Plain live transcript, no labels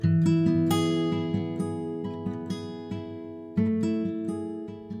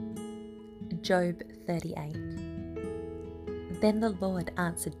Job 38. Then the Lord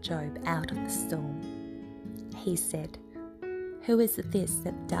answered Job out of the storm. He said, "Who is this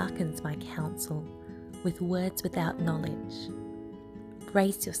that darkens my counsel with words without knowledge?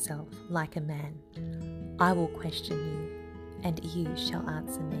 Brace yourself like a man. I will question you, and you shall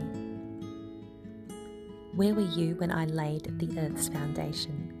answer me. Where were you when I laid the earth's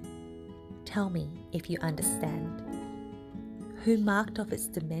foundation? Tell me if you understand. Who marked off its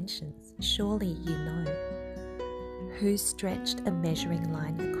dimensions? Surely you know. Who stretched a measuring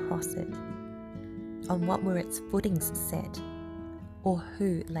line across it? On what were its footings set? Or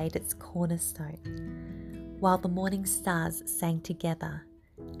who laid its cornerstone? While the morning stars sang together,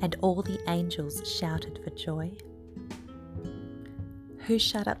 and all the angels shouted for joy? Who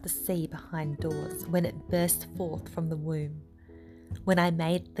shut up the sea behind doors when it burst forth from the womb? When I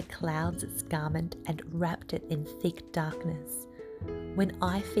made the clouds its garment and wrapped it in thick darkness? When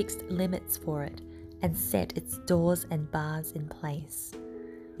I fixed limits for it and set its doors and bars in place?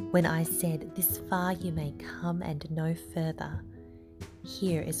 When I said, 'This far you may come and no further,'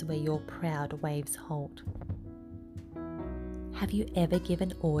 here is where your proud waves halt. Have you ever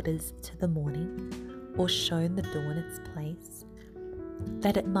given orders to the morning, or shown the dawn its place,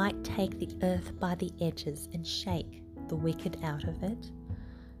 that it might take the earth by the edges and shake the wicked out of it?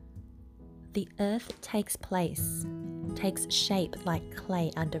 The earth takes shape like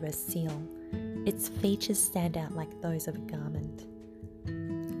clay under a seal. Its features stand out like those of a garment.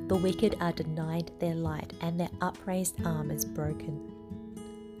 The wicked are denied their light, and their upraised arm is broken.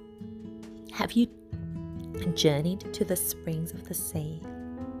 Have you journeyed to the springs of the sea,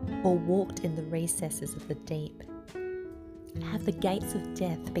 or walked in the recesses of the deep? Have the gates of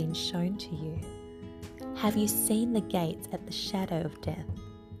death been shown to you? Have you seen the gates at the shadow of death?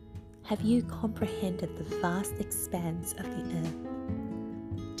 Have you comprehended the vast expanse of the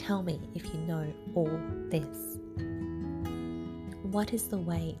earth? Tell me if you know all this. What is the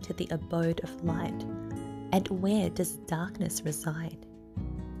way to the abode of light, and where does darkness reside?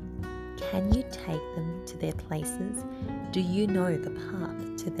 Can you take them to their places? Do you know the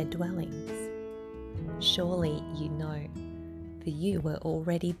path to their dwellings? Surely you know, for you were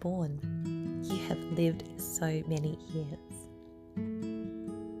already born. You have lived so many years.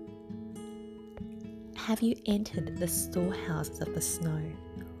 Have you entered the storehouses of the snow,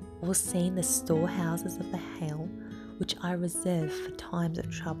 or seen the storehouses of the hail, which I reserve for times of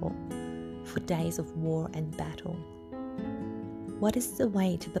trouble, for days of war and battle? What is the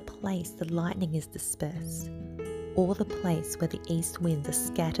way to the place the lightning is dispersed, or the place where the east winds are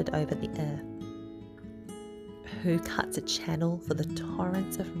scattered over the earth? Who cuts a channel for the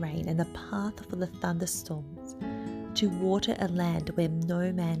torrents of rain and a path for the thunderstorms, to water a land where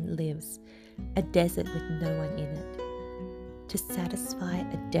no man lives, a desert with no one in it, to satisfy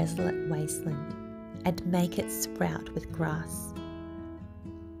a desolate wasteland and make it sprout with grass?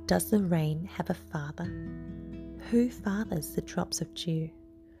 Does the rain have a father? Who fathers the drops of dew?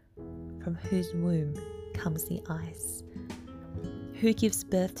 From whose womb comes the ice? Who gives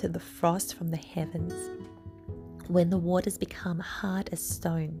birth to the frost from the heavens? When the waters become hard as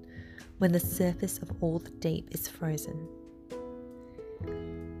stone, when the surface of all the deep is frozen?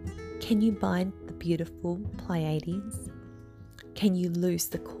 Can you bind the beautiful Pleiades? Can you loose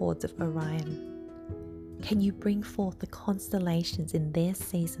the cords of Orion? Can you bring forth the constellations in their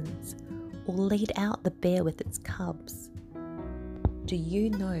seasons, or lead out the bear with its cubs? Do you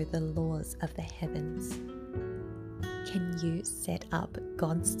know the laws of the heavens? Can you set up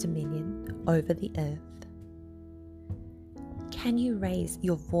God's dominion over the earth? Can you raise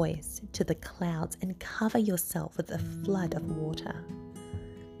your voice to the clouds and cover yourself with a flood of water?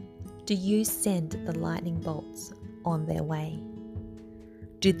 Do you send the lightning bolts on their way?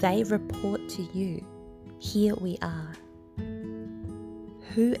 Do they report to you, 'Here we are'?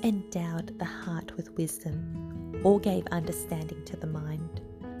 Who endowed the heart with wisdom, or gave understanding to the mind?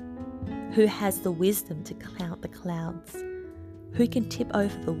 Who has the wisdom to count the clouds? Who can tip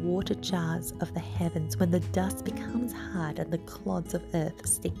over the water jars of the heavens when the dust becomes hard and the clods of earth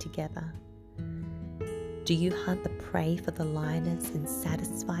stick together? Do you hunt the prey for the lioness and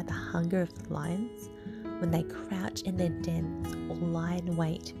satisfy the hunger of the lions when they crouch in their dens or lie in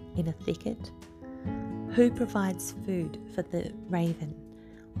wait in a thicket? Who provides food for the raven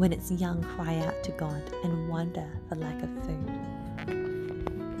when its young cry out to God and wonder for lack of food?